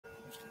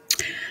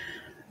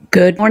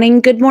Good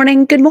morning, good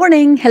morning, good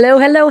morning. Hello,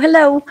 hello,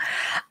 hello.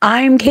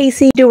 I'm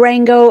Casey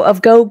Durango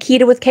of Go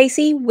Keto with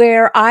Casey,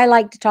 where I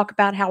like to talk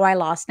about how I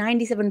lost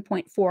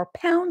 97.4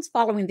 pounds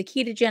following the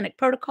ketogenic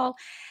protocol,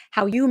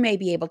 how you may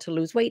be able to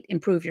lose weight,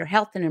 improve your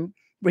health, and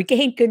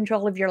regain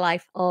control of your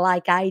life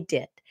like I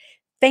did.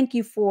 Thank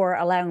you for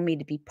allowing me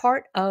to be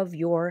part of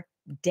your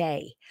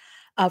day.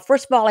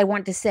 First of all, I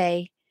want to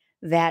say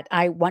that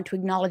I want to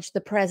acknowledge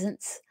the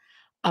presence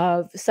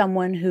of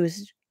someone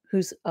who's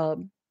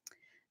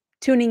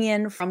tuning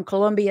in from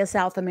Colombia,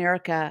 South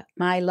America,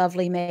 my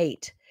lovely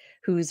mate,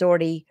 who's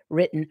already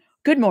written,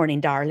 "Good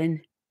morning,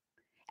 darling."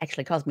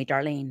 Actually calls me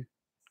Darlene.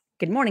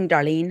 Good morning,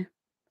 Darlene,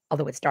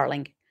 although it's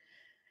darling.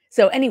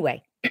 So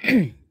anyway,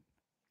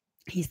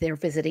 he's there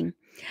visiting.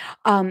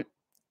 Um,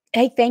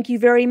 hey, thank you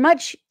very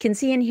much. Can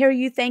see and hear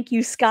you. Thank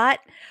you, Scott.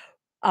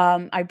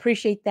 I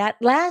appreciate that.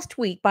 Last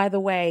week, by the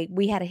way,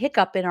 we had a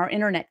hiccup in our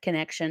internet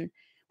connection,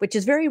 which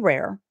is very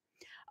rare.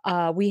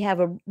 We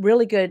have a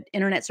really good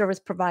internet service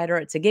provider.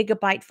 It's a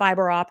gigabyte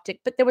fiber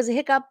optic, but there was a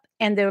hiccup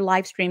and their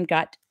live stream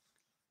got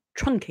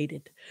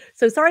truncated.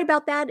 So sorry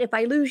about that. If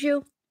I lose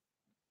you,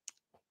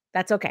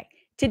 that's okay.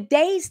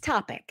 Today's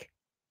topic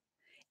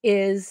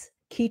is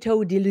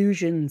keto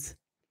delusions.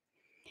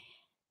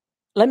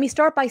 Let me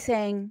start by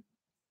saying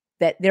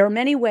that there are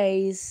many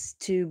ways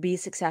to be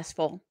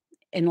successful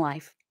in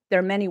life. There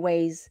are many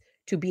ways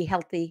to be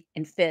healthy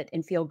and fit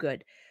and feel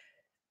good.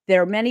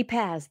 There are many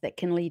paths that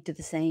can lead to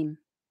the same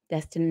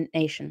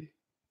destination.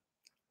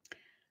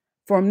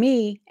 For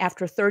me,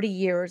 after 30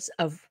 years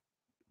of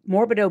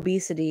morbid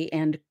obesity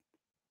and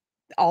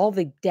all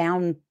the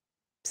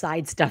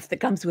downside stuff that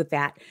comes with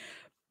that,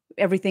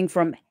 everything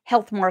from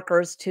health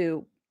markers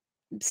to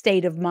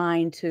state of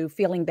mind to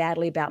feeling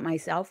badly about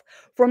myself,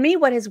 for me,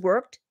 what has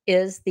worked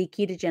is the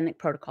ketogenic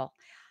protocol.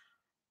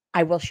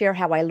 I will share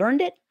how I learned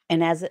it,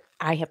 and as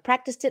I have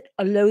practiced it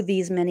below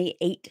these many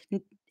eight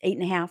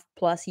and a half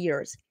plus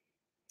years.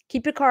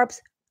 Keep your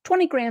carbs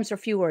 20 grams or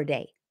fewer a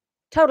day.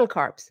 Total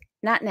carbs,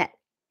 not net.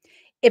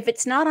 If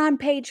it's not on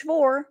page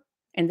 4,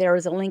 and there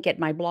is a link at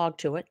my blog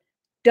to it,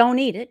 don't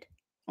eat it,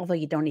 although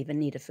you don't even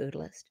need a food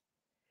list.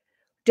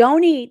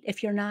 Don't eat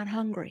if you're not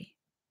hungry,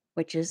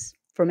 which is,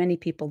 for many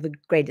people, the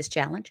greatest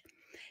challenge.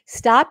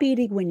 Stop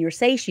eating when you're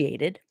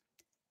satiated,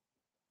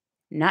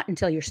 not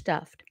until you're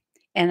stuffed.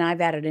 And I've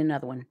added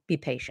another one, be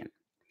patient.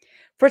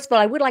 First of all,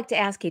 I would like to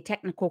ask a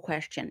technical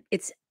question.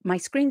 My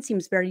screen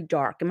seems very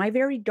dark. Am I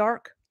very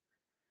dark?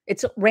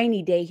 It's a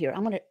rainy day here.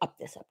 I'm going to up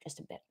this up just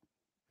a bit.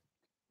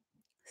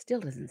 Still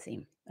doesn't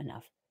seem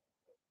enough.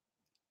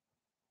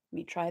 Let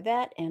me try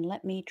that, and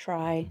let me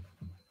try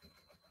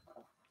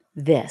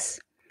this.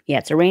 Yeah,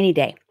 it's a rainy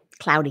day,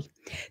 cloudy.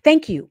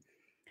 Thank you.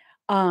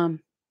 Good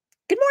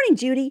morning,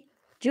 Judy.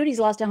 Judy's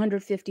lost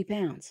 150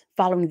 pounds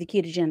following the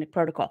ketogenic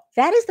protocol.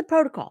 That is the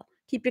protocol.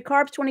 Keep your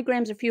carbs 20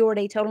 grams or fewer a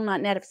day, total,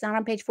 not net. If it's not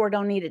on page 4,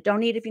 don't eat it.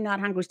 Don't eat if you're not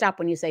hungry. Stop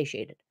when you're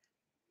satiated.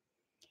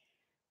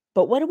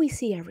 But what do we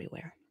see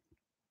everywhere?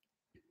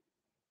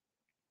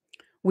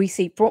 We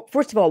see,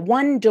 first of all,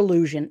 one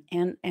delusion,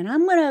 and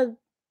I'm gonna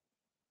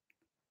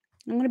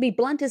be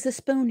blunt as a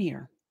spoon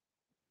here.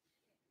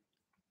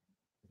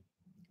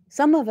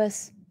 Some of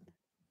us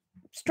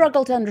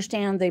struggle to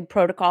understand the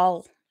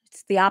protocol.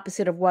 It's the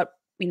opposite of what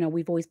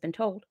we've always been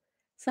told.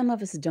 Some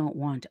of us don't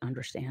want to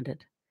understand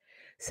it.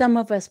 Some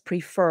of us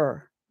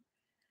prefer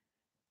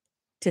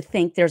to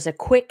think there's a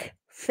quick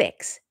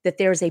fix, that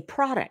there's a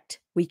product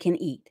we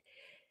can eat.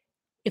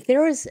 If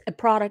there is a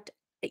product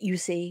that you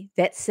see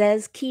that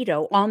says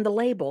keto on the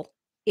label,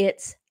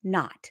 it's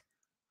not.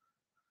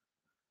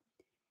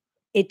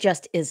 It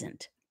just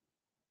isn't.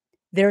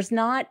 There's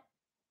not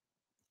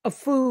a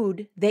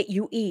food that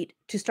you eat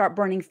to start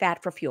burning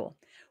fat for fuel.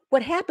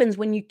 What happens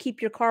when you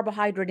keep your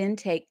carbohydrate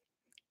intake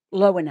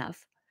low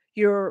enough,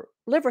 your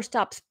liver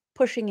stops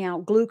pushing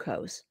out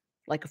glucose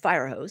like a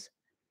fire hose.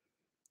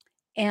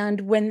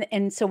 And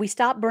so we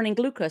stop burning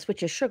glucose,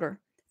 which is sugar,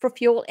 for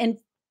fuel, and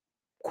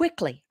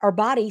quickly our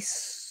body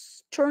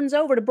turns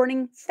over to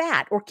burning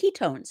fat or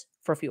ketones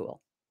for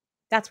fuel.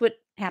 That's what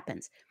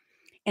happens.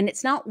 And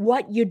it's not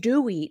what you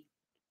do eat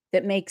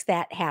that makes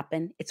that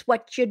happen. It's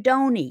what you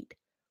don't eat.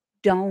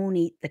 Don't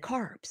eat the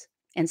carbs,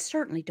 and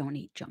certainly don't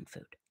eat junk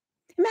food.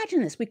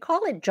 Imagine this. We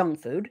call it junk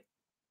food,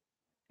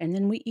 and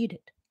then we eat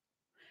it.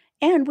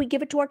 And we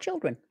give it to our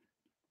children.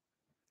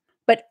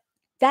 But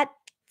that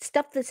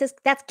stuff that says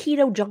that's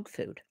keto junk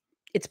food,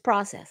 it's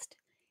processed.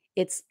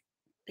 It's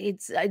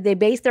they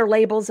base their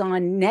labels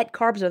on net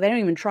carbs, or they don't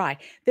even try.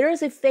 There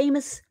is a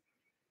famous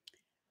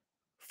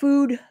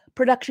food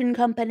production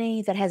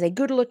company that has a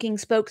good-looking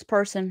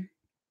spokesperson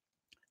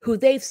who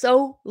they've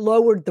so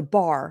lowered the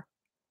bar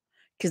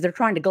because they're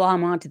trying to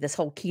glom onto this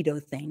whole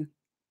keto thing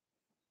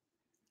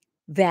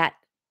that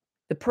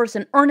the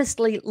person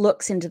earnestly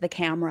looks into the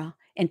camera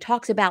and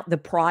talks about the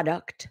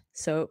product.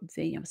 So,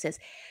 says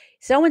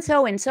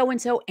so-and-so and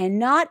so-and-so, and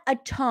not a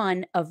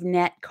ton of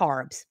net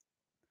carbs.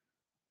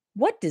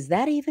 What does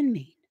that even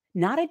mean?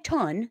 Not a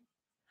ton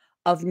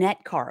of net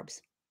carbs.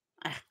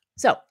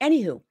 So,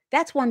 anywho,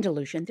 that's one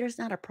delusion. There's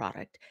not a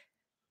product.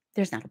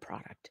 There's not a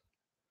product.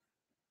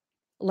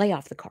 lay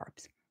off the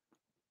carbs.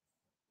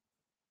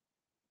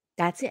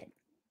 That's it.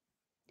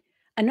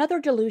 Another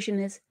delusion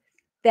is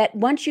that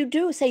once you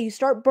do, say you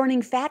start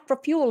burning fat for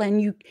fuel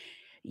and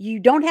you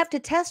don't have to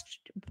test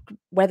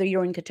whether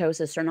you're in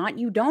ketosis or not.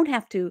 You don't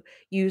have to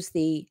use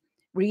the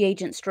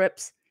reagent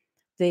strips,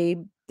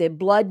 the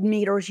blood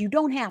meters. You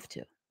don't have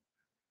to,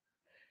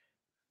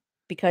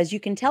 because you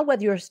can tell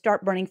whether you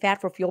start burning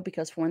fat for fuel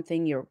because, for one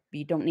thing, you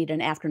don't need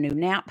an afternoon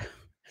nap.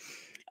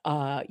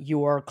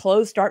 Your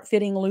clothes start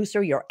fitting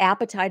looser. Your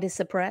appetite is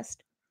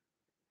suppressed.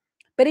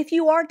 But if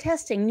you are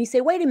testing and you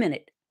say, "Wait a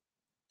minute,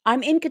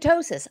 I'm in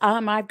ketosis.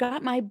 I've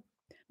got my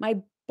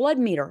blood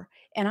meter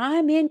and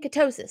I'm in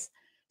ketosis.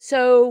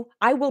 So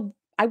I will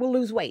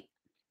lose weight."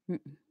 Mm-mm.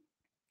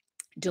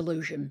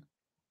 Delusion.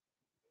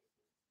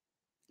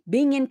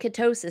 Being in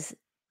ketosis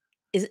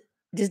is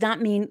does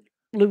not mean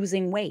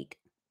losing weight.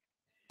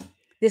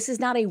 This is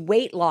not a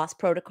weight loss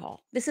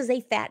protocol. This is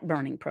a fat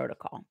burning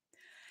protocol.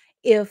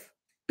 If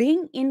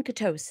being in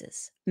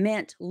ketosis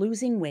meant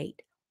losing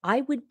weight,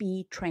 I would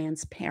be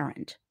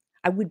transparent.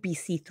 I would be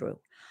see-through.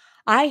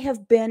 I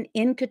have been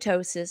in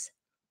ketosis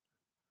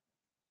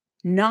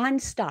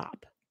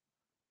nonstop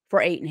for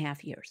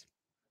 8.5 years.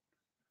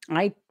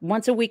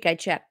 Once a week I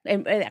check,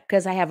 and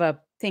because I have a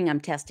thing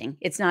I'm testing.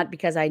 It's not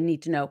because I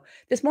need to know.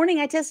 This morning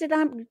I tested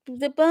on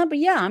the blood, but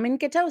yeah, I'm in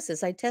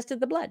ketosis. I tested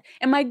the blood,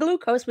 and my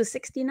glucose was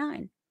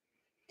 69.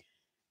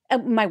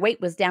 My weight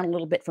was down a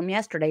little bit from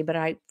yesterday, but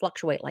I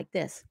fluctuate like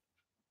this.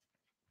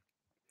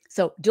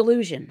 So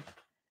delusion.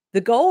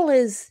 The goal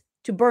is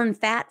to burn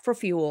fat for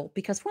fuel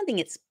because, for one thing,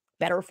 it's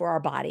better for our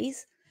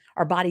bodies.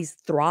 Our bodies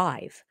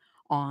thrive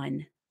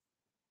on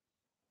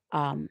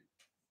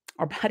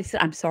our bodies,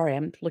 I'm sorry,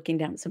 I'm looking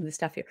down at some of the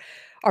stuff here.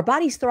 Our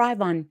bodies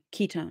thrive on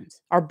ketones.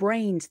 Our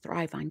brains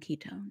thrive on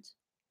ketones.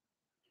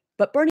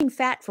 But burning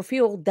fat for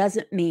fuel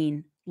doesn't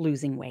mean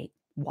losing weight.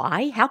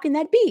 Why? How can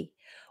that be?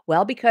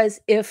 Well, because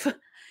if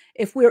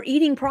we're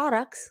eating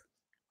products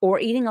or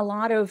eating a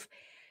lot of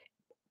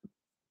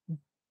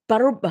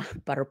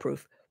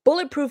butterproof,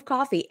 bulletproof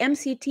coffee,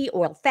 MCT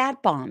oil,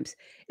 fat bombs,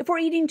 if we're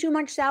eating too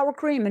much sour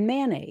cream and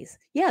mayonnaise,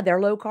 yeah,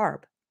 they're low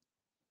carb.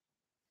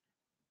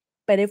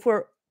 But if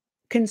we're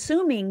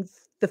consuming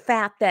the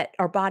fat that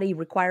our body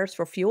requires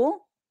for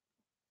fuel,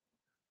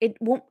 it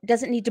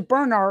doesn't need to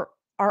burn our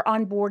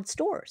onboard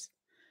stores.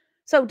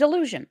 So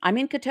delusion. I'm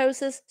in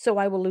ketosis, so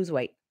I will lose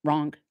weight.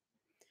 Wrong.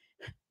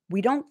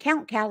 We don't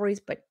count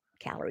calories, but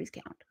calories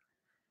count.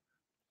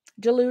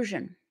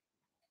 Delusion.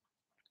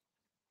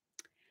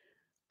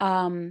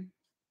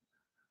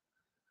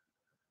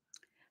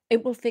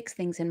 It will fix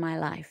things in my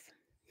life.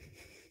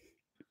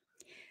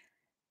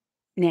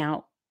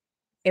 Now,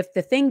 if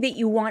the thing that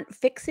you want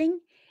fixing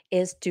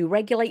is to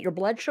regulate your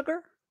blood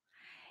sugar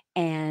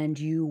and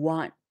you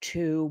want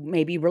to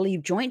maybe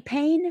relieve joint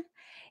pain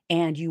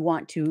and you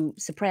want to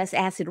suppress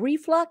acid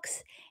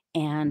reflux,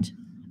 and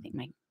I think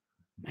my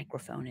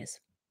microphone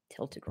is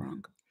tilted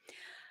wrong.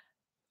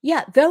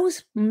 Yeah,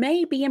 those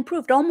may be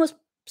improved, almost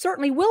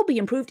certainly will be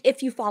improved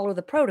if you follow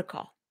the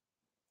protocol.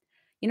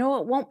 You know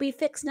what won't be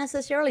fixed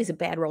necessarily is a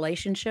bad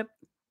relationship.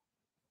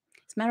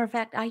 As a matter of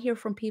fact, I hear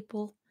from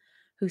people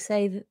who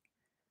say that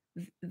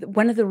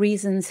one of the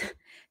reasons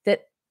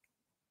that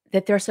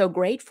they're so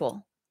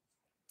grateful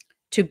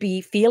to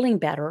be feeling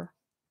better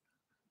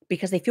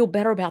because they feel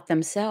better about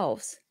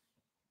themselves,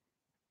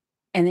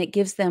 and it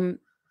gives them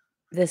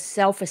the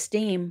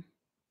self-esteem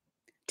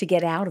to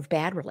get out of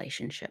bad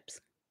relationships.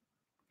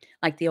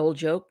 Like the old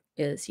joke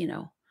is,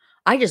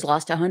 "I just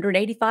lost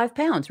 185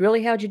 pounds.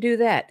 Really? How'd you do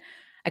that?"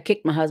 "I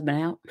kicked my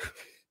husband out."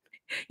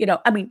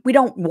 I mean, we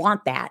don't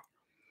want that.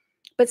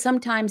 But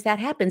sometimes that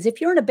happens. If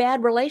you're in a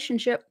bad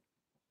relationship,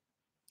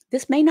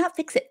 this may not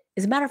fix it.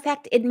 As a matter of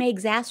fact, it may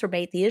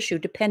exacerbate the issue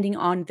depending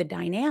on the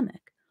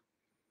dynamic.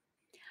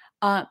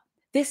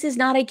 This is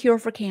not a cure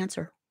for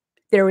cancer.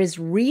 There is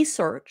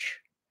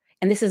research,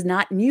 and this is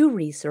not new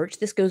research.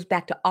 This goes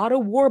back to Otto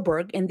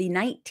Warburg in the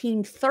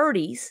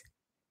 1930s.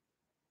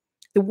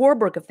 The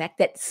Warburg effect,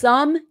 that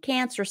some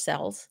cancer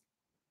cells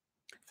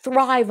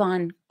thrive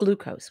on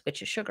glucose,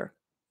 which is sugar.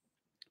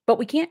 But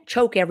we can't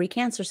choke every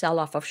cancer cell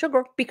off of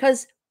sugar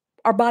because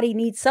our body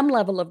needs some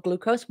level of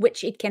glucose,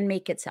 which it can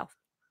make itself.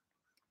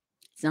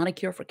 It's not a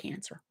cure for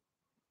cancer.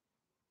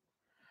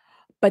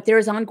 But there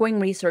is ongoing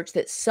research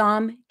that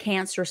some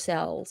cancer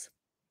cells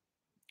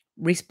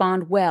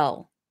respond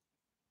well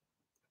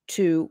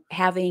to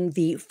having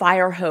the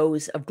fire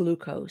hose of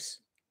glucose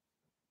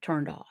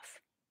turned off.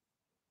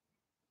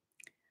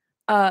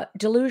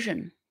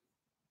 Delusion.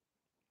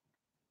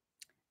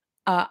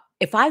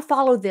 If I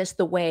follow this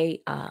the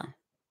way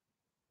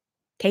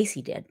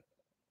Casey did,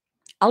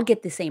 I'll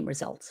get the same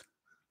results.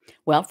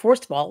 Well,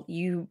 first of all,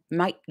 you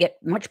might get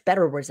much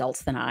better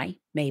results than I,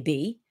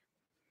 maybe.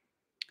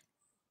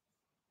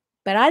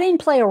 But I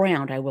didn't play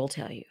around, I will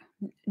tell you.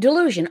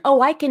 Delusion.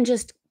 Oh, I can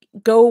just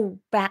go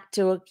back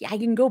to, I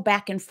can go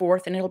back and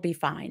forth and it'll be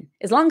fine.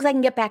 As long as I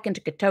can get back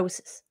into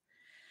ketosis.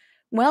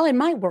 Well, it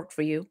might work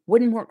for you.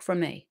 Wouldn't work for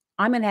me.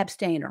 I'm an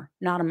abstainer,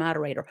 not a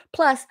moderator.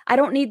 Plus, I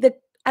don't need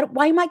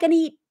why am I going to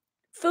eat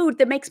food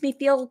that makes me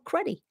feel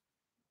cruddy.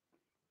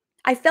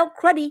 I felt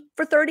cruddy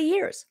for 30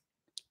 years,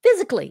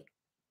 physically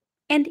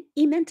and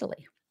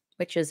mentally,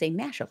 which is a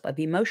mashup of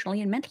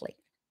emotionally and mentally.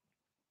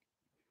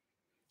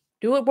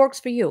 Do what works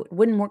for you. It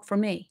wouldn't work for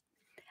me.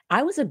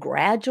 I was a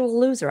gradual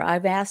loser.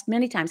 I've asked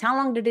many times, how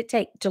long did it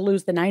take to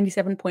lose the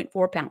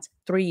 97.4 pounds?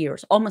 3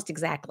 years, almost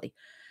exactly.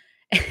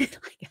 I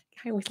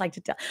always like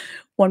to tell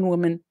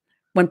one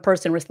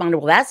person responded,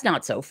 well, that's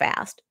not so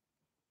fast.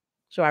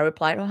 So I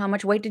replied, well, how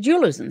much weight did you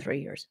lose in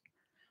 3 years?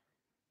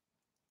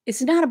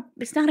 It's not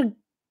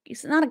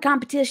a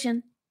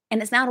competition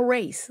and it's not a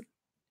race.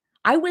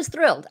 I was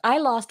thrilled. I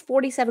lost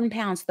 47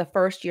 pounds the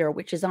first year,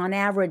 which is on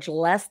average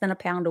less than a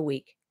pound a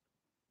week.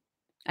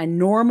 A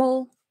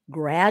normal,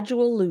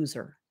 gradual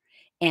loser.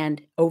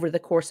 And over the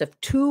course of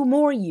 2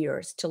 more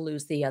years to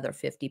lose the other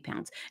 50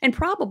 pounds. And I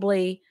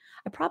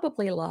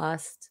probably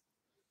lost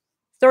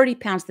 30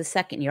 pounds the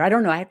second year. I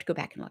don't know. I have to go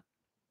back and look.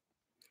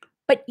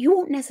 But you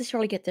won't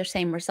necessarily get the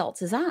same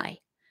results as I.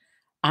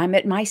 I'm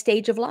at my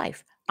stage of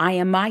life. I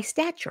am my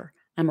stature.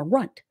 I'm a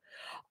runt.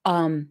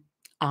 Um,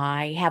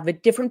 I have a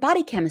different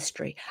body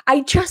chemistry.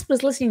 I just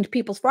was listening to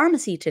People's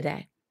Pharmacy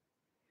today.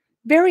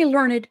 Very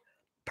learned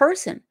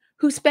person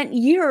who spent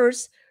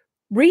years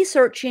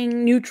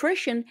researching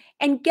nutrition.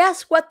 And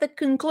guess what the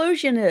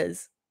conclusion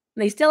is?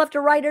 They still have to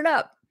write it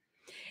up.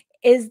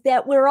 Is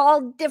that we're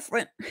all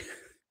different.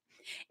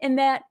 And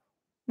that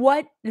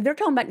what they're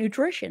talking about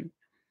nutrition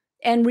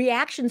and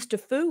reactions to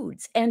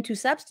foods and to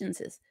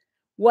substances.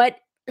 What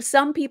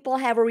some people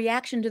have a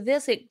reaction to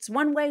this, it's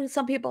one way,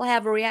 some people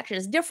have a reaction.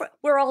 It's different.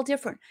 We're all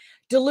different.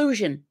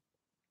 Delusion.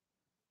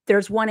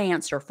 There's one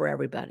answer for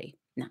everybody.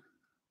 No,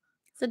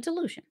 it's a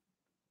delusion.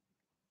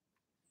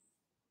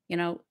 You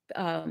know,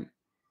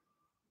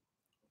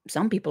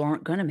 some people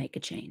aren't going to make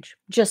a change,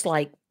 just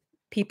like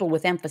people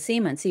with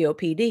emphysema and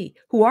COPD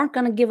who aren't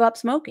going to give up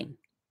smoking.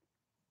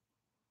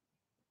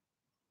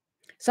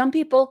 Some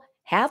people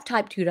have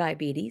type 2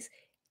 diabetes,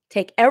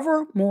 take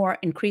ever more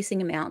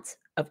increasing amounts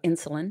of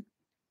insulin,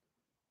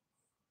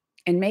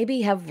 and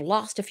maybe have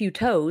lost a few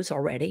toes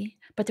already,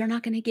 but they're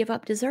not going to give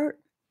up dessert.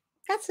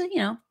 That's the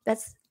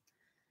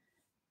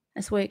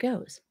way it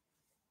goes.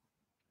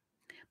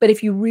 But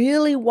if you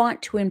really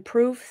want to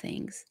improve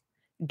things,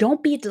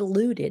 don't be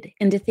deluded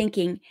into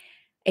thinking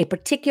a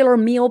particular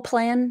meal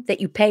plan that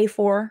you pay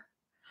for,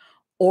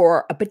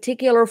 or a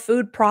particular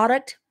food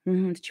product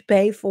that you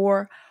pay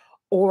for,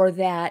 or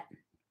that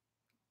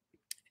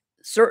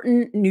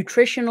certain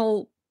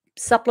nutritional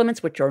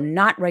supplements, which are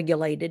not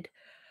regulated,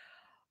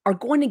 are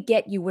going to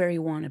get you where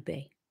you want to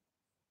be.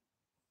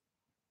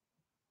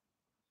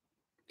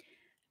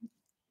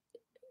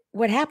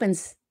 What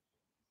happens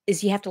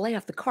is you have to lay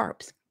off the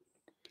carbs.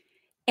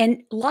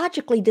 And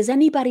logically, does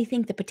anybody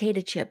think the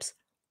potato chips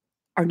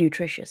are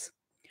nutritious,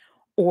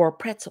 or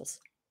pretzels,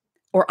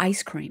 or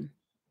ice cream?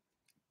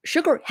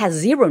 Sugar has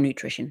zero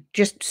nutrition.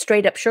 Just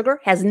straight up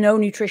sugar has no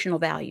nutritional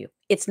value.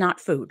 It's not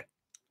food.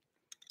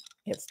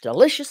 It's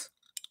delicious,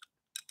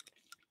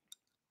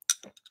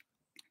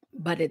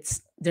 but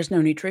there's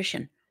no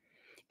nutrition.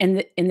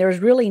 And there's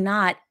really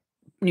not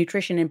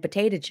nutrition in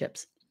potato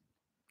chips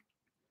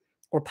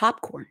or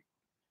popcorn.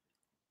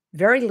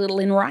 Very little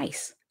in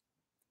rice.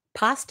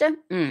 Pasta,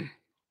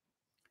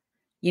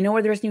 You know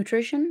where there's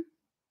nutrition?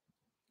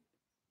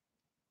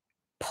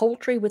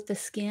 Poultry with the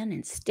skin,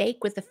 and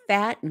steak with the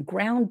fat, and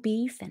ground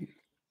beef, and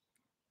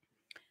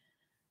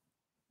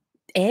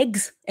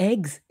eggs.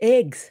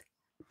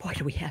 Boy,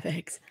 do we have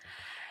eggs.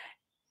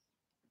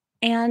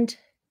 And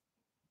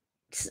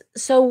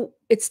so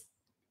it's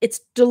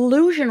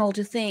delusional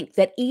to think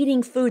that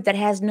eating food that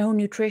has no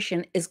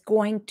nutrition is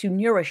going to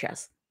nourish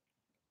us.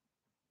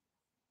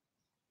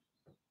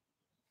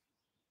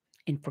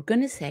 And for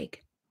goodness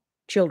sake,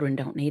 children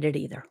don't need it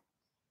either.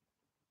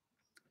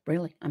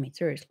 Really? I mean,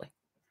 seriously.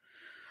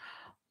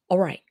 All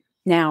right.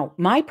 Now,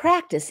 my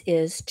practice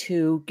is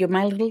to give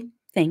my little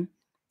thing,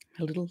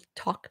 a little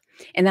talk,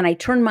 and then I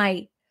turn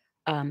my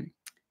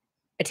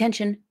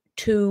attention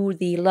to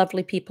the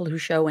lovely people who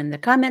show and the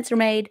comments are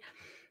made,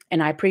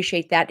 and I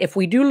appreciate that. If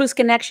we do lose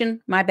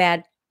connection, my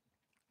bad.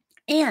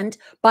 And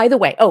by the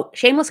way,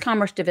 shameless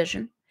commerce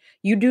division,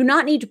 you do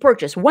not need to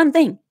purchase one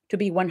thing to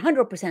be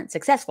 100%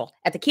 successful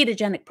at the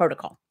ketogenic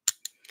protocol.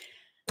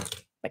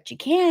 But you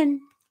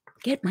can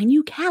get my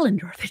new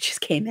calendar that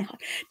just came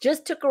out.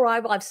 Just took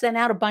arrival. I've sent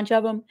out a bunch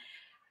of them.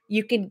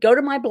 You can go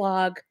to my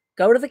blog,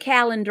 go to the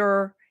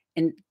calendar,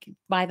 and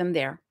buy them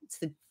there.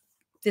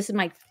 This is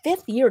my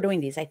 5th year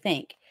doing these, I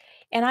think.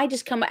 And I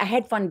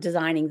had fun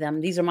designing them.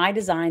 These are my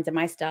designs and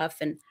my stuff.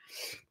 And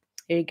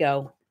here you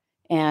go.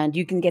 And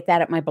you can get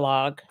that at my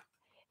blog.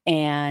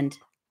 And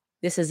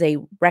this is a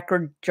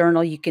record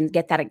journal. You can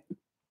get that at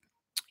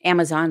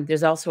Amazon.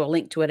 There's also a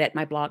link to it at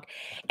my blog.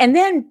 And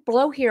then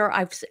below here,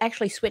 I've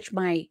actually switched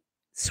my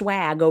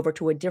swag over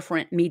to a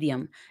different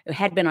medium. It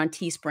had been on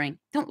Teespring.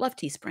 Don't love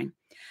Teespring.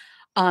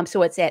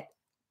 So it's at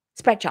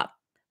Spreadshop.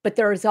 But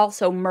there is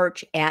also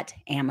merch at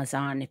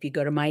Amazon. If you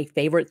go to my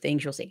favorite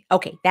things, you'll see.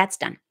 Okay, that's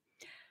done.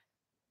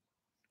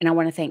 And I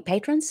want to thank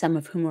patrons, some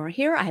of whom are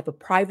here. I have a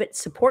private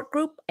support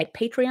group at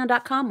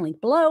patreon.com,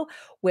 link below,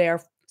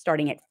 where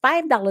starting at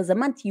 $5 a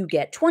month, you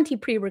get 20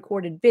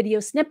 pre-recorded video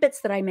snippets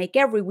that I make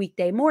every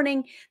weekday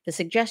morning. The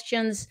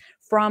suggestions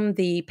from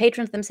the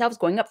patrons themselves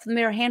going up from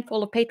there, a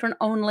handful of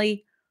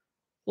patron-only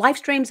live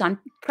streams on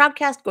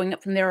Proudcast, going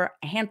up from there,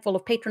 a handful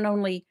of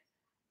patron-only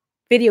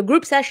video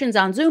group sessions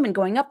on Zoom, and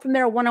going up from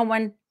there, a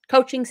one-on-one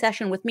coaching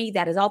session with me.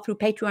 That is all through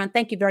Patreon.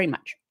 Thank you very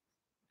much.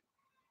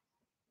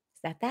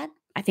 Is that that?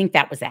 I think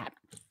that was that.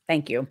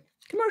 Thank you.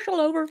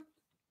 Commercial over.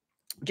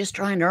 Just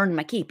trying to earn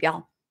my keep,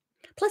 y'all.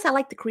 Plus, I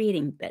like the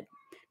creating bit.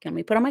 Can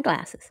we put on my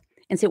glasses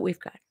and see what we've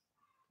got?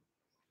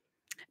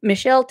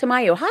 Michelle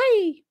Tamayo,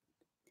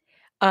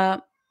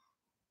 hi.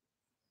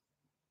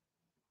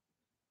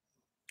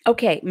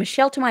 Okay,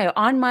 Michelle Tamayo,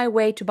 on my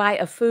way to buy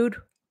a food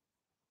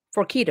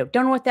for keto.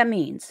 Don't know what that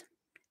means.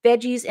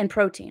 Veggies and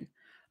protein.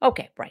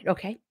 Okay, right,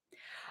 okay.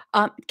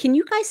 Can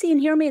you guys see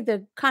and hear me?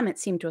 The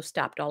comments seem to have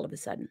stopped all of a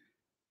sudden.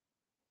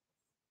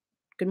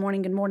 Good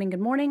morning, good morning, good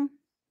morning.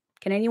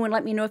 Can anyone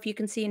let me know if you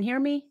can see and hear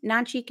me?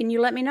 Nanchi, can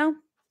you let me know?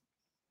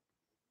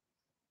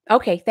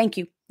 Okay, thank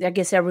you. I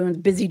guess everyone's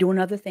busy doing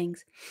other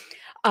things.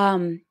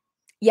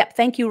 Yep,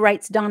 thank you,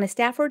 writes Donna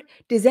Stafford.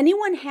 Does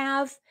anyone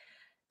have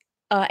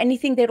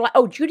anything they'd like?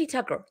 Oh, Judy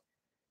Tucker.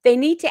 They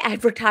need to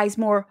advertise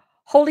more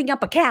holding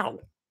up a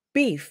cow,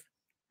 beef.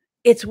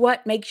 It's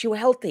what makes you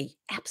healthy.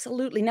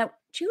 Absolutely. Now,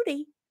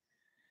 Judy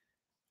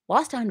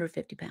lost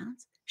 150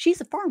 pounds. She's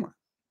a farmer.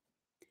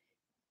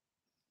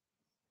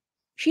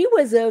 She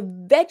was a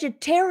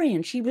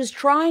vegetarian. She was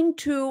trying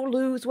to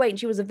lose weight, and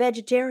she was a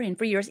vegetarian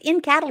for years in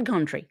cattle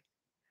country.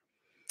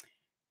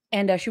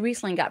 And she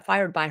recently got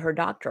fired by her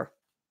doctor,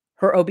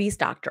 her obese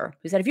doctor,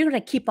 who said, if you're going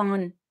to keep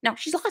on, now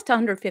she's lost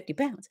 150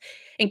 pounds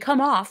and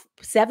come off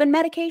 7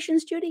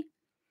 medications, Judy.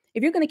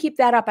 If you're going to keep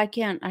that up, I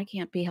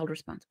can't be held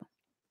responsible.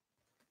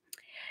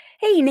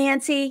 Hey,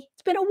 Nancy,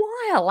 it's been a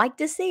while. Like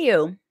to see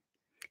you.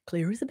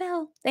 Clear as a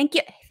bell. Thank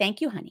you.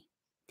 Thank you, honey.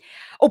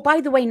 Oh,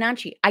 by the way,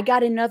 Nancy, I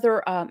got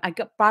another,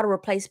 bought a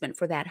replacement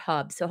for that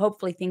hub. So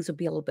hopefully things will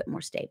be a little bit more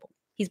stable.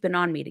 He's been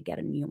on me to get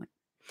a new one.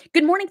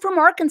 Good morning from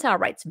Arkansas,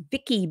 writes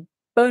Vicky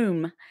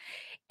Boom.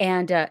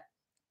 And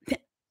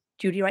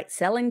Judy writes,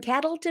 selling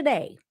cattle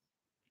today.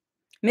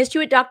 Missed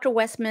you at Dr.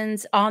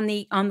 Westman's on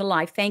the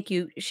live. Thank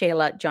you,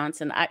 Shayla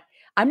Johnson.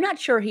 I'm not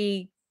sure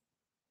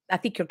I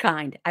think you're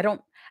kind. I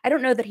don't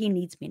know that he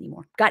needs me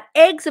anymore. Got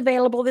eggs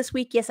available this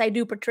week. Yes, I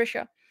do,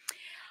 Patricia.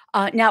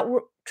 Now,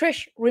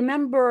 Trish,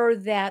 remember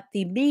that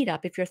the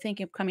meetup, if you're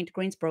thinking of coming to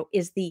Greensboro,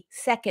 is the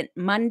second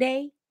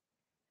Monday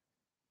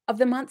of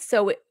the month.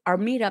 So our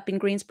meetup in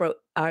Greensboro,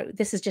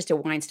 this is just a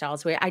wine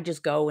styles where I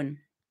just go and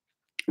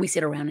we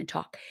sit around and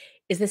talk,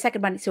 is the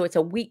second Monday. So it's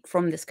a week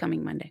from this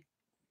coming Monday.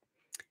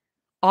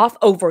 Off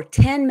over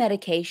 10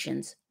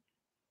 medications,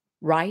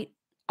 right?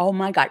 Oh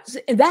my God.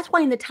 And that's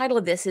why in the title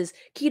of this is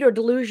Keto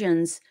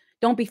Delusions.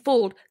 Don't be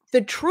fooled.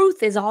 The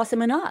truth is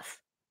awesome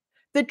enough.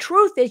 The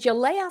truth is you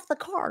lay off the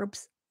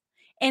carbs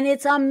and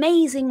it's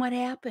amazing what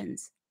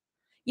happens.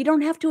 You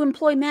don't have to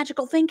employ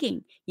magical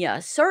thinking. Yeah,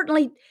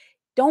 certainly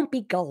don't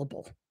be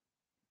gullible.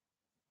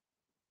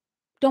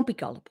 Don't be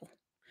gullible.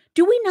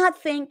 Do we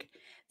not think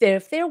that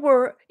if there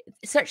were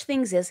such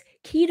things as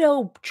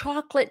keto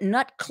chocolate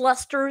nut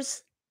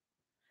clusters,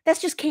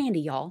 that's just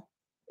candy, y'all.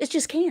 It's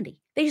just candy.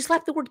 They just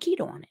slapped the word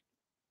keto on it.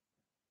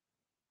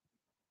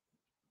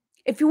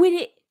 If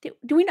we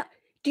do we not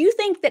do you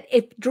think that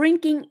if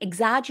drinking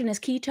exogenous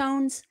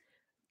ketones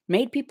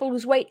made people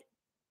lose weight,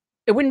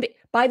 it wouldn't be.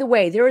 By the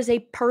way, there is a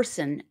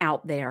person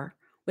out there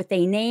with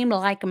a name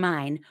like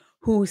mine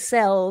who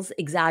sells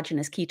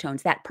exogenous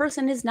ketones. That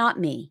person is not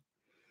me.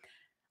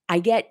 I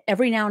get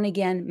every now and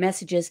again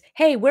messages,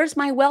 "Hey, where's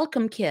my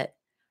welcome kit?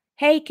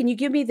 Hey, can you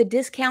give me the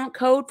discount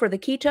code for the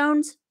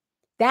ketones?"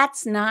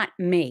 That's not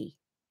me.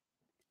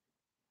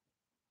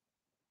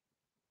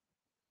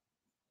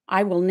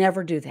 I will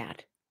never do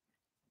that.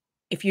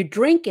 If you're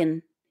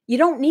drinking, you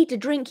don't need to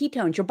drink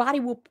ketones. Your body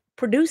will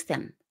produce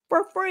them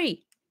for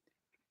free.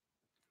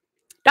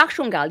 Doc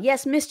Schwingal,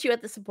 yes, missed you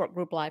at the support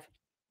group live.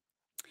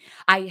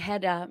 I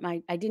had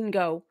I didn't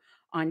go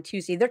on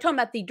Tuesday. They're talking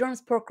about the Durham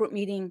support group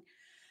meeting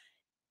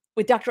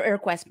with Dr.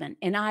 Eric Westman,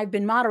 and I've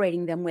been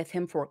moderating them with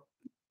him for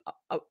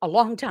a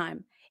long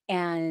time,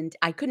 and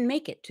I couldn't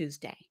make it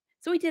Tuesday.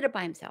 So he did it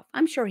by himself.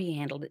 I'm sure he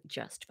handled it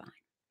just fine.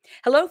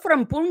 Hello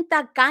from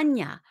Punta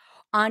Cana,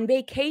 on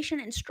vacation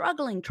and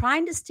struggling,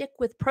 trying to stick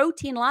with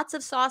protein, lots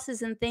of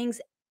sauces and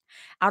things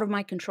out of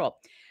my control.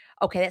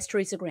 Okay, that's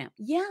Teresa Graham.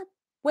 Yeah,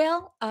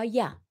 well,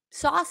 yeah,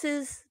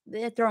 sauces,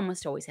 they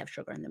almost always have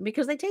sugar in them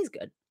because they taste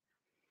good.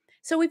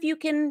 So if you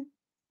can,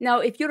 now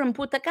if you're in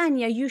Punta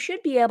Cana, you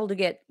should be able to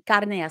get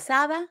carne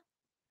asada,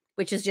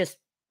 which is just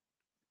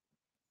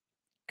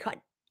cut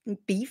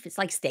beef. It's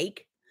like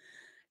steak.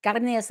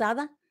 Carne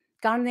asada,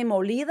 carne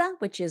molida,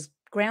 which is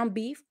ground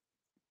beef.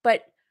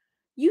 But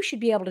you should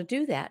be able to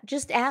do that.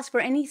 Just ask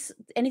for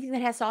anything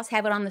that has sauce,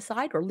 have it on the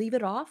side, or leave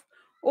it off,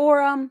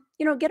 or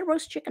get a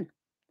roast chicken.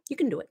 You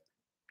can do it.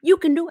 You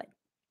can do it.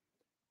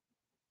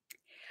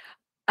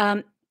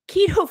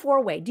 Keto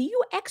four-way. Do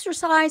you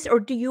exercise or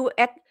did you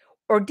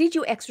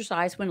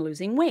exercise when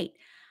losing weight?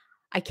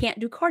 I can't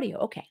do cardio.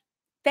 Okay.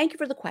 Thank you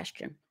for the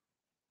question.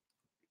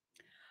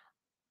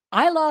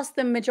 I lost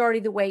the majority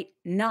of the weight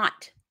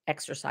not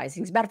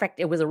exercising. As a matter of fact,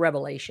 it was a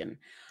revelation.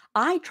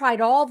 I tried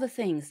all the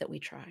things that we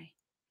try.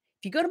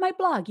 If you go to my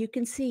blog, you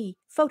can see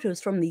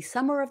photos from the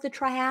summer of the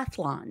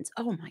triathlons.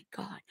 Oh my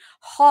God.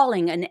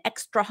 Hauling an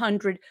extra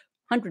 100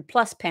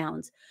 plus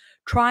pounds,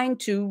 trying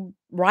to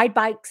ride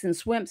bikes and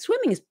swim.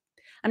 Swimming is,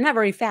 I'm not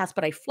very fast,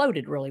 but I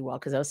floated really well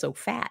because I was so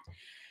fat,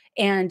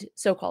 and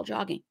so-called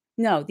jogging.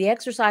 No, the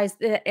exercise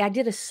that I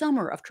did a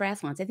summer of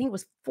triathlons. I think it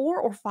was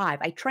 4 or 5.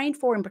 I trained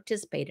for and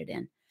participated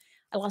in.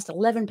 I lost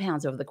 11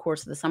 pounds over the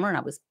course of the summer and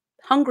I was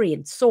hungry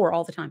and sore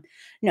all the time.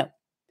 No,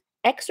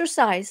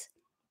 exercise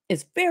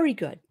is very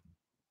good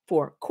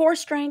for core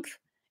strength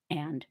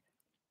and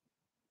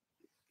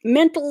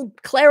mental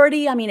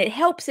clarity. I mean, it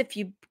helps if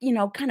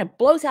kind of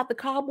blows out the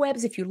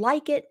cobwebs if you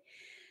like it.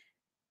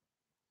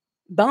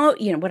 Bone,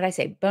 what did I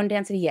say? Bone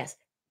density, yes,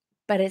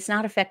 but it's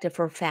not effective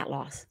for fat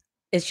loss.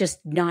 It's just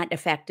not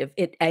effective.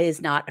 It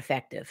is not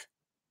effective.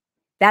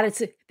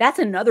 That's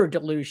another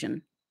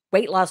delusion.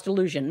 Weight loss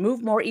delusion.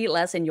 Move more, eat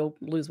less, and you'll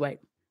lose weight.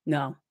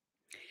 No.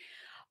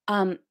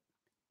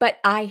 But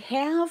I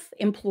have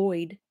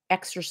employed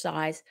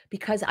exercise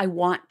because I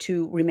want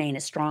to remain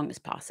as strong as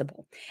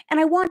possible. And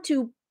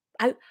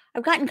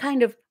I've gotten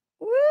kind of,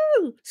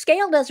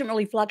 scale doesn't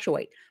really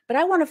fluctuate, but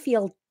I want to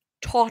feel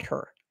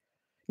tauter,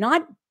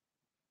 not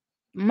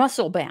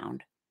muscle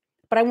bound,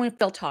 but I want to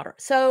feel tauter.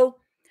 So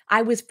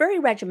I was very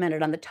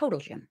regimented on the total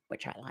gym,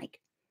 which I like.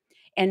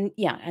 And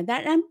yeah, and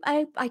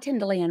I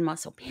tend to lay in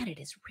muscle. Man, it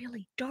is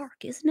really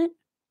dark, isn't it?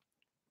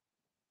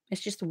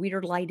 It's just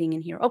weird lighting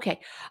in here. Okay.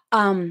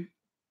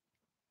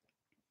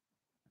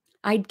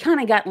 I'd kind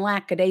of gotten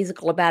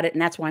lackadaisical about it,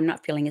 and that's why I'm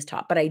not feeling as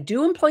taut. But I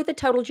do employ the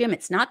total gym.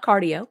 It's not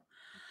cardio.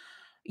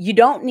 You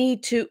don't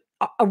need to.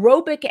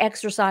 Aerobic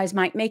exercise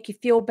might make you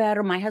feel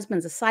better. My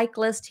husband's a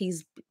cyclist. He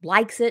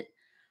likes it.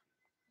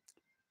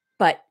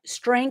 But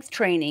strength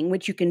training,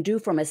 which you can do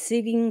from a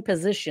sitting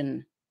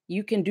position,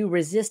 you can do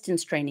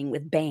resistance training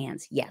with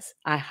bands. Yes,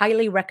 I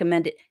highly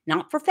recommend it,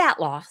 not for fat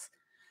loss,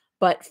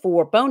 but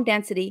for bone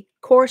density,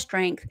 core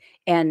strength,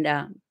 and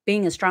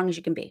being as strong as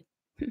you can be.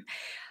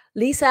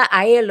 Lisa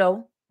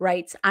Aiello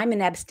writes, I'm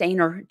an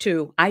abstainer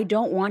too. I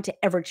don't want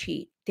to ever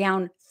cheat.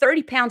 Down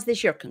 30 pounds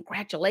this year.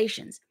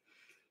 Congratulations.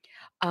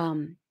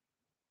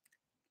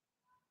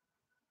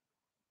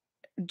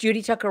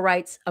 Judy Tucker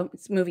writes, oh,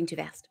 it's moving too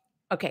fast.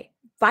 Okay.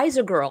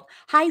 Visor Girl,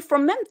 hi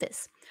from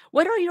Memphis.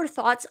 What are your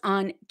thoughts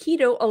on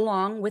keto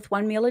along with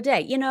one meal a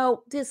day?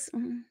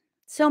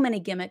 So many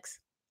gimmicks.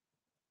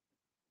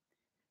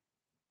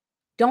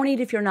 Don't eat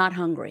if you're not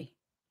hungry.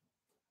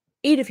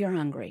 Eat if you're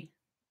hungry.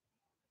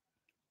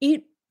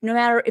 Eat no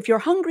matter, if you're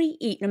hungry,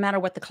 eat no matter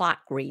what the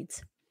clock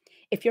reads.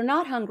 If you're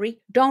not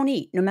hungry, don't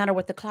eat no matter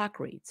what the clock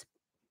reads.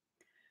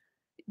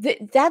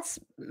 That's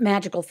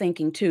magical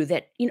thinking too,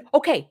 that,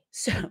 okay,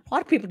 so a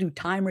lot of people do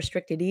time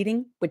restricted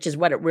eating, which is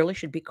what it really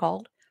should be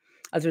called,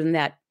 other than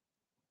that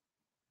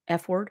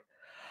F word.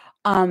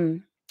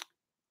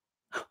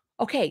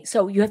 Okay,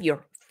 so you have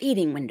your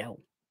feeding window,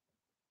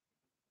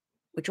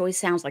 which always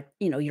sounds like,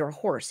 you're a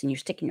horse and you're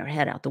sticking your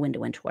head out the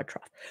window into a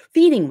trough.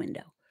 Feeding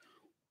window.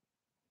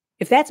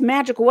 If that's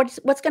magical,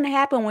 what's going to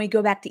happen when we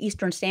go back to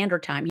Eastern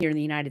Standard Time here in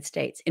the United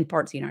States, in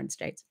parts of the United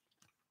States?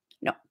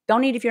 No,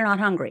 don't eat if you're not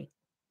hungry.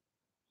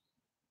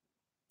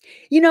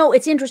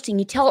 It's interesting.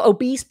 You tell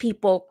obese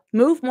people,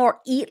 move more,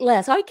 eat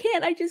less. I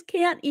just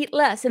can't eat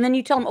less. And then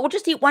you tell them, oh,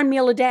 just eat one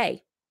meal a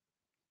day.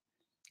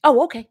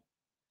 Oh, okay.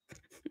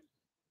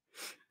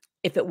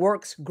 If it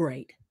works,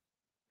 great.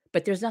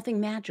 But there's nothing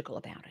magical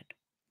about it.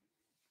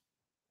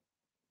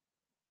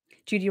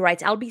 Judy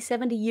writes, I'll be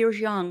 70 years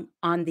young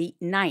on the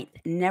 9th.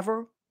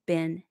 Never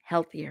been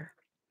healthier.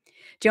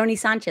 Joni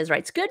Sanchez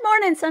writes, good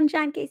morning,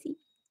 Sunshine Casey.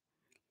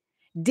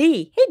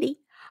 D, hey D,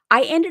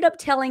 I ended up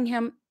telling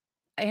him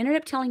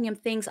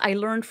things I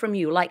learned from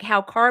you, like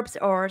how carbs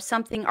are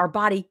something our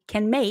body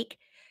can make,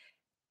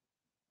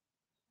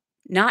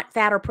 not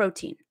fat or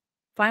protein.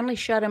 Finally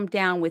shut him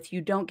down with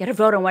you don't get a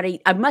vote on what I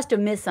eat. I must have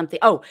missed something.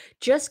 Oh,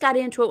 just got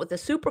into it with a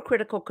super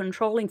critical,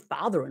 controlling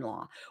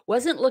father-in-law.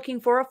 Wasn't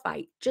looking for a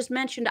fight. Just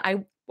mentioned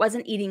I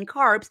wasn't eating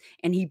carbs,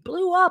 and he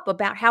blew up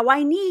about how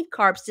I need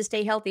carbs to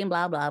stay healthy and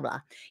blah, blah, blah.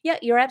 Yeah,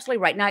 you're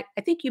absolutely right. Now,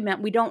 I think you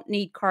meant we don't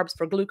need carbs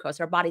for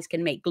glucose. Our bodies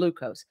can make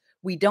glucose.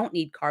 We don't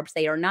need carbs.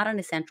 They are not an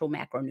essential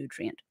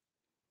macronutrient.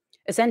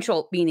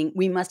 Essential meaning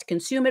we must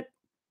consume it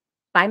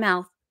by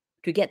mouth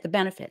to get the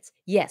benefits.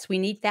 Yes, we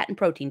need fat and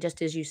protein,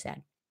 just as you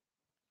said.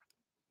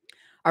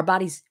 Our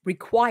bodies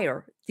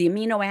require the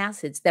amino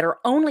acids that are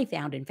only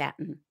found in fat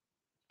and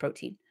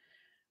protein.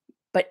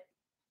 But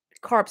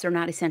carbs are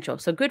not essential.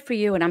 So good for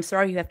you, and I'm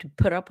sorry you have to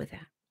put up with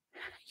that.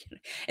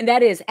 And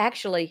that is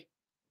actually,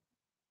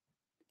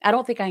 I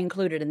don't think I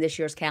included in this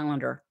year's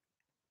calendar.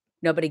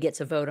 Nobody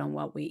gets a vote on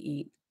what we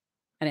eat.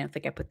 I don't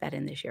think I put that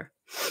in this year.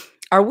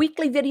 Our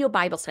weekly video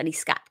Bible study,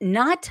 Scott.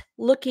 Not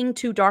looking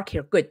too dark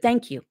here. Good.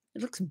 Thank you.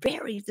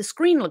 The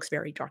screen looks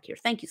very dark here.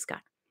 Thank you,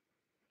 Scott.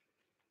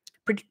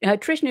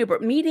 Trish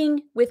Newbert,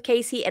 meeting with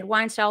Casey at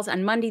Wine Styles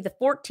on Monday the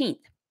 14th.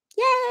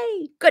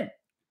 Yay! Good.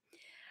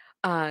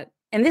 And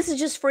this is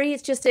just free.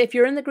 It's just if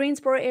you're in the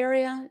Greensboro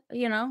area,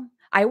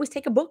 I always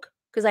take a book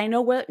because I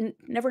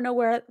never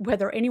know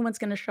whether anyone's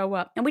going to show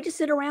up. And we just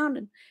sit around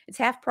and it's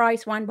half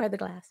price, wine by the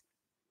glass.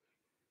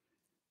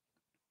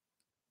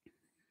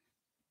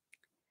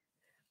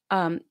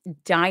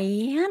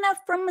 Diana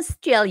from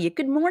Australia.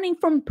 Good morning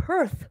from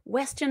Perth,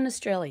 Western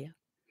Australia.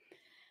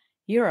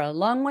 You're a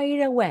long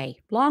way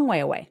away. Long way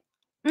away.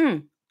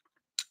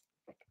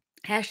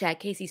 Hashtag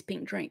Casey's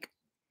pink drink.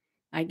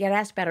 I get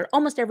asked about it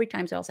almost every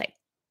time, so I'll say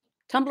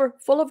tumbler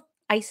full of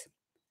ice,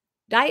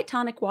 diet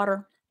tonic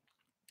water,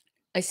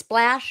 a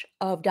splash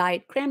of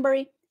diet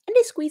cranberry, and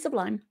a squeeze of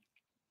lime.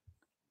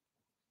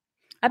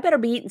 I better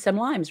be eating some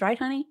limes, right,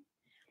 honey?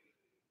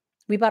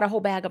 We bought a whole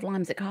bag of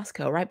limes at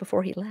Costco right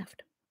before he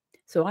left.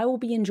 So I will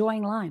be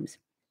enjoying limes.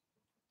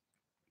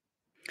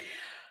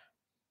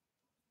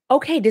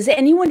 Okay, does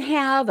anyone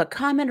have a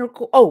comment or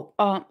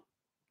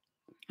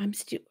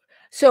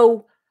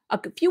so a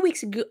few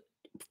weeks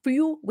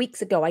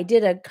ago I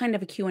did a kind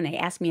of a Q&A,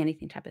 ask me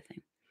anything type of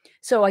thing.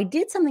 So I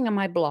did something on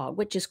my blog,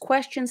 which is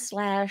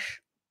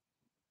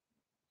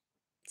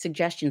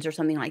questions/suggestions or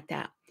something like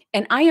that.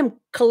 And I am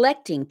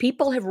collecting.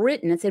 People have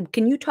written and said,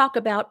 "Can you talk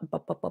about?"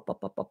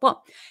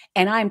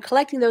 And I'm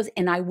collecting those,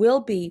 and I will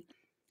be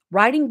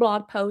writing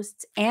blog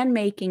posts and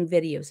making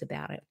videos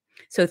about it.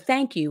 So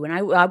thank you. And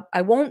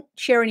I won't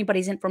share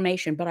anybody's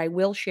information, but I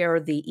will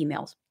share the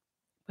emails,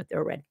 but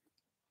they're read.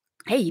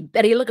 Hey,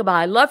 Betty Lookable,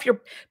 I love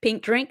your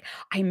pink drink.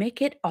 I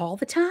make it all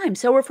the time.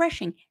 So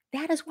refreshing.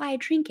 That is why I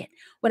drink it.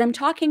 When I'm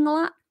talking a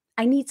lot,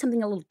 I need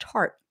something a little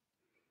tart.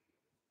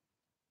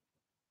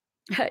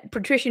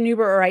 Patricia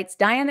Newber writes,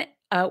 Diana,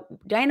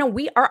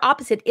 our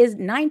opposite is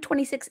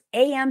 9:26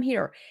 a.m.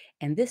 here.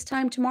 And this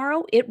time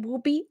tomorrow, it will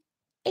be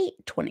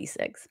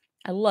 8:26.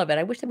 I love it.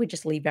 I wish they would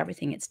just leave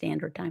everything at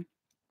standard time.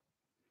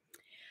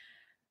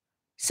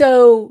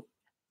 So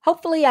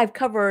hopefully I've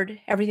covered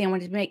everything I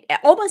wanted to make.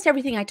 Almost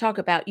everything I talk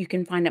about, you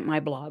can find at my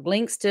blog.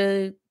 Links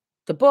to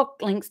the book,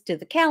 links to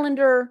the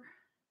calendar,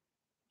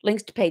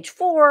 links to page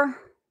 4,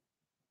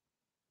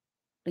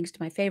 links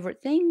to my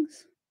favorite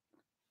things.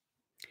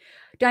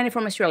 Dinah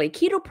from Australia.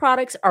 Keto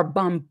products are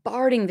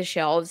bombarding the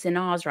shelves in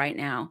Oz right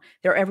now.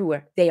 They're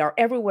everywhere. They are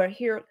everywhere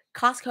here.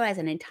 Costco has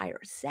an entire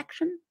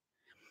section.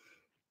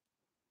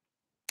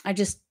 I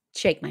just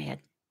shake my head.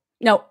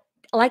 No,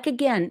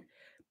 again,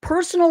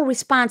 personal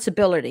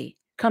responsibility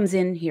comes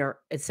in here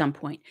at some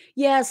point.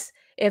 Yes,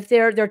 if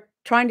they're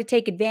trying to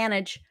take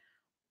advantage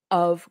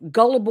of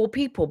gullible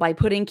people by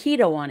putting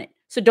keto on it.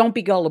 So don't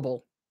be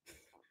gullible.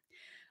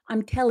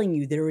 I'm telling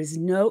you, there is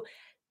no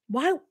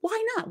why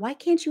not? Why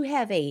can't you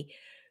have a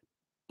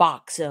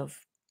box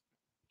of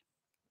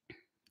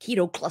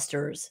keto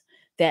clusters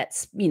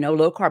that's,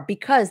 low carb?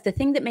 Because the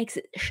thing that makes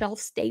it shelf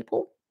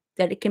stable,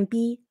 that it can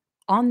be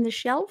on the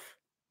shelf,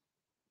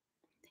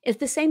 is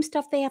the same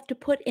stuff they have to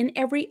put in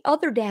every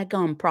other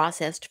daggum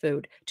processed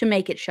food to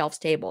make it shelf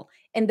stable.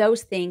 And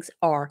those things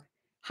are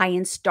high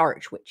in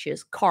starch, which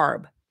is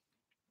carbs.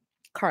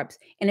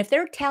 And if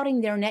they're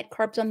touting their net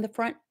carbs on the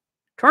front,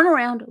 turn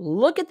around,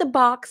 look at the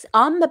box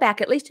on the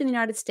back, at least in the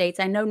United States.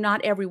 I know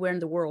not everywhere in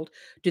the world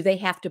do they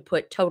have to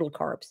put total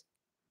carbs.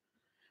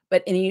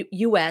 But in the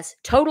US,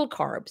 total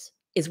carbs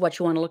is what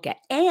you want to look at.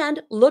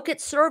 And look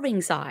at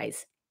serving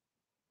size.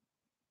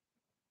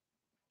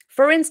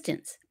 For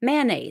instance,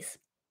 mayonnaise,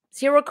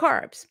 0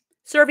 carbs,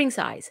 serving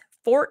size,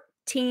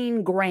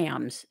 14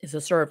 grams is a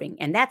serving,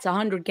 and that's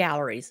 100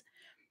 calories.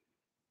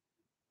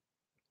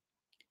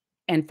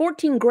 And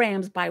 14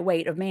 grams by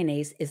weight of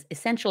mayonnaise is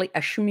essentially a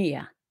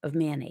shmia of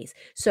mayonnaise.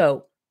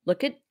 So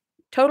look at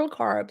total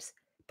carbs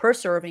per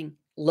serving,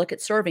 look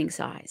at serving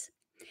size.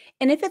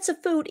 And if it's a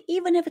food,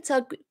 even if it's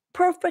a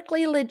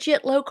perfectly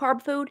legit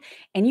low-carb food,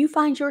 and you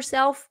find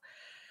yourself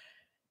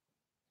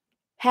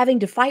having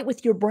to fight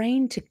with your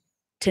brain to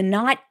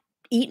not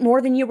eat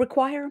more than you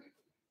require,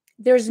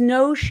 there's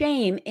no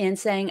shame in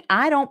saying,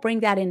 I don't bring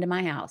that into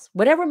my house,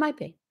 whatever it might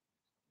be.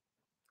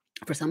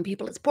 For some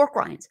people, it's pork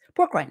rinds.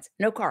 Pork rinds,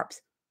 no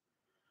carbs.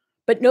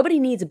 But nobody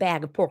needs a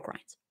bag of pork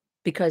rinds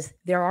because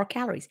there are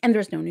calories and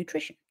there's no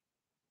nutrition.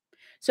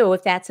 So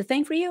if that's a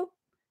thing for you,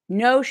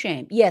 no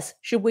shame. Yes,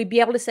 should we be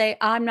able to say,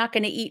 I'm not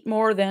going to eat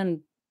more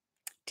than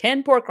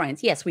 10 pork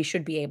rinds? Yes, we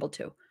should be able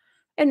to.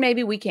 And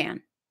maybe we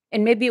can.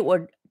 And maybe it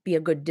would be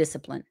a good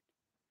discipline.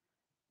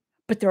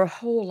 But there are a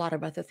whole lot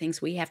of other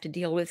things we have to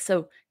deal with.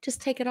 So just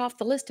take it off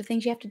the list of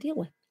things you have to deal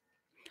with.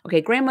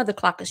 Okay, grandmother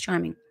clock is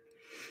chiming.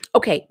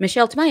 Okay,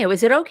 Michelle Tamayo,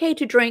 is it okay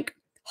to drink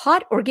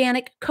hot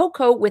organic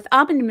cocoa with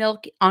almond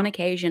milk on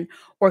occasion,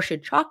 or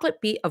should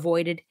chocolate be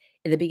avoided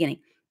in the beginning?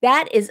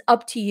 That is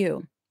up to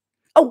you.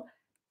 Oh,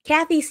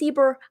 Kathy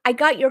Sieber, I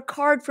got your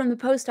card from the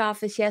post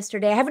office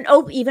yesterday. I haven't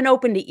even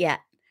opened it yet.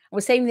 I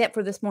was saving that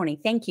for this morning.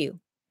 Thank you.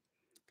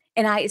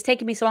 And it's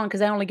taken me so long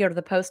because I only go to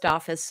the post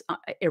office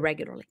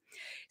irregularly.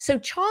 So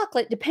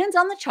chocolate depends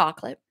on the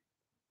chocolate.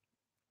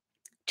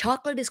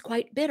 Chocolate is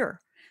quite bitter.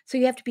 So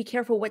you have to be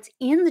careful what's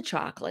in the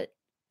chocolate.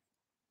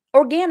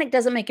 Organic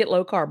doesn't make it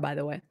low carb, by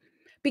the way,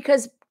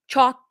 because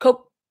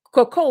cacao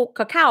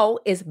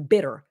is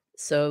bitter.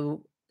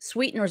 So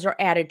sweeteners are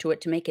added to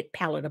it to make it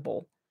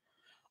palatable.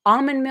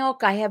 Almond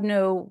milk, I have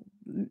no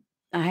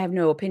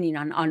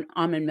opinion on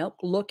almond milk.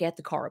 Look at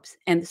the carbs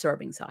and the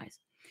serving size.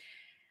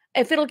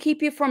 If it'll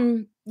keep you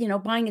from,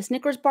 buying a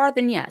Snickers bar,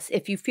 then yes.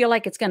 If you feel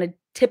like it's gonna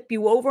tip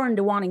you over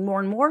into wanting more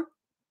and more,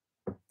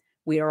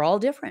 we are all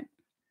different.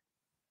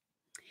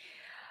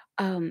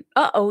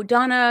 Uh-oh,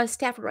 Donna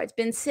Stafford writes,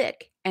 "Been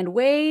sick and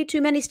way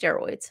too many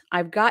steroids.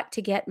 I've got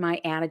to get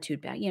my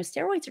attitude back."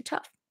 Steroids are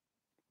tough.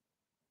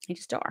 They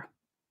just are.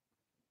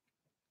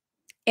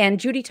 And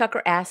Judy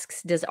Tucker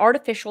asks, "Does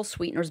artificial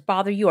sweeteners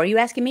bother you?" Are you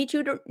asking me,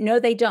 Judy? No,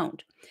 they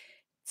don't.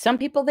 Some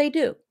people, they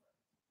do.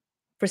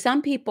 For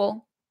some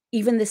people,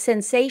 even the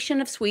sensation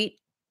of sweet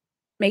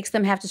makes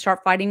them have to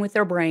start fighting with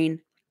their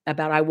brain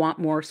about, "I want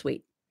more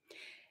sweet."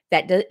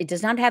 It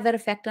does not have that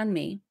effect on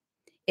me.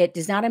 It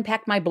does not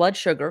impact my blood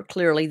sugar,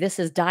 clearly. This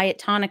is diet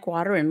tonic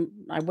water, and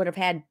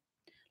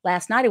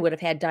last night I would have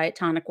had diet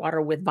tonic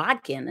water with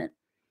vodka in it,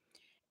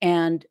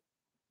 and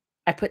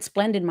I put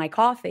Splenda in my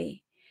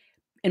coffee,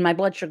 and my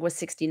blood sugar was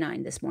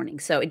 69 this morning.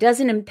 So it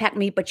doesn't impact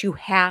me, but you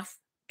have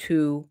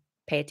to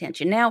pay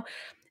attention. Now,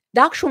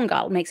 Doc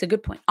Schwungal makes a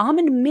good point.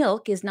 Almond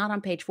milk is not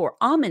on page 4.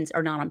 Almonds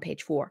are not on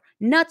page 4.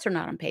 Nuts are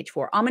not on page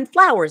 4. Almond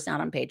flour is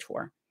not on page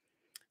 4.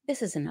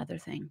 This is another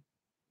thing.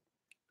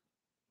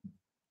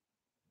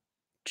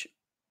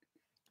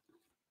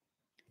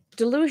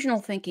 Delusional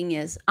thinking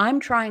is, I'm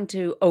trying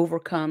to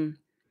overcome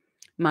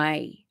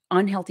my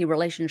unhealthy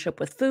relationship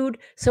with food.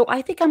 So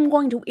I think I'm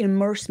going to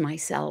immerse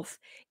myself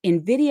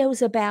in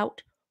videos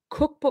about,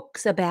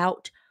 cookbooks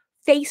about,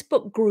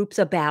 Facebook groups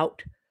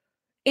about,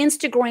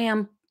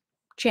 Instagram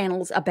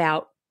channels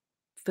about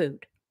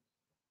food.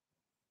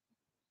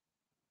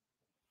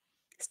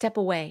 Step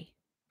away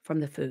from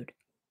the food.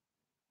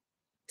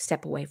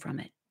 Step away from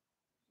it.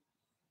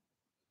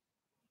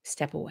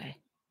 Step away.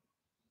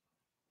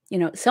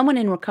 Someone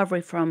in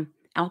recovery from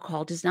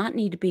alcohol does not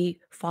need to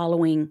be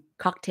following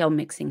cocktail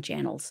mixing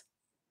channels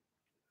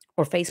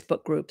or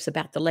Facebook groups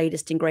about the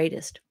latest and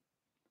greatest.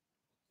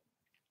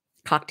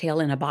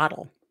 Cocktail in a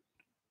bottle.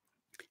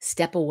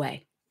 Step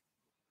away.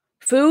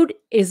 Food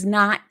is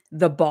not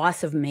the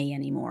boss of me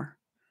anymore.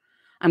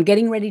 I'm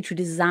getting ready to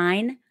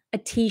design a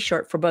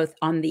t-shirt for both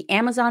on the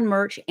Amazon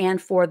merch and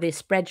for the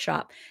spread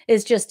shop.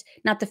 It's just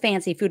not the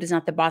fancy food is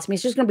not the boss of me.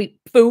 It's just going to be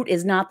food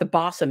is not the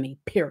boss of me,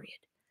 period.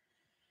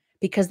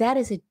 Because that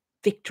is a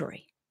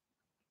victory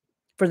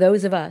for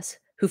those of us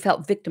who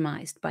felt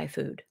victimized by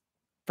food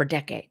for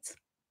decades.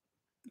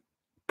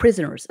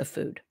 Prisoners of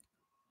food.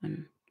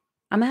 And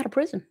I'm out of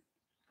prison.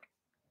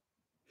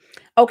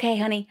 Okay,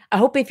 honey. I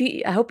hope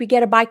you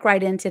get a bike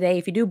ride in today.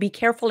 If you do, be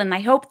careful. And I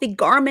hope the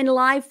Garmin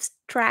Life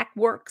track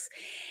works.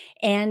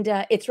 And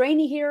it's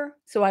rainy here,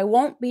 so I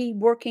won't be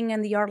working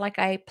in the yard like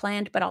I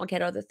planned, but I'll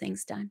get other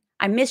things done.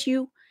 I miss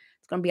you.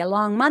 It's going to be a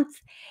long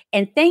month.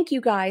 And thank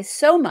you guys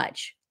so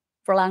much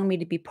for allowing me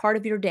to be part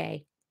of your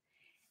day.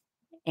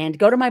 And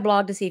go to my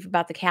blog to see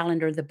about the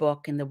calendar, the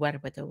book, and the what.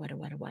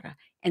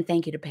 And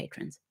thank you to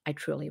patrons. I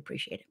truly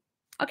appreciate it.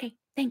 Okay,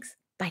 thanks.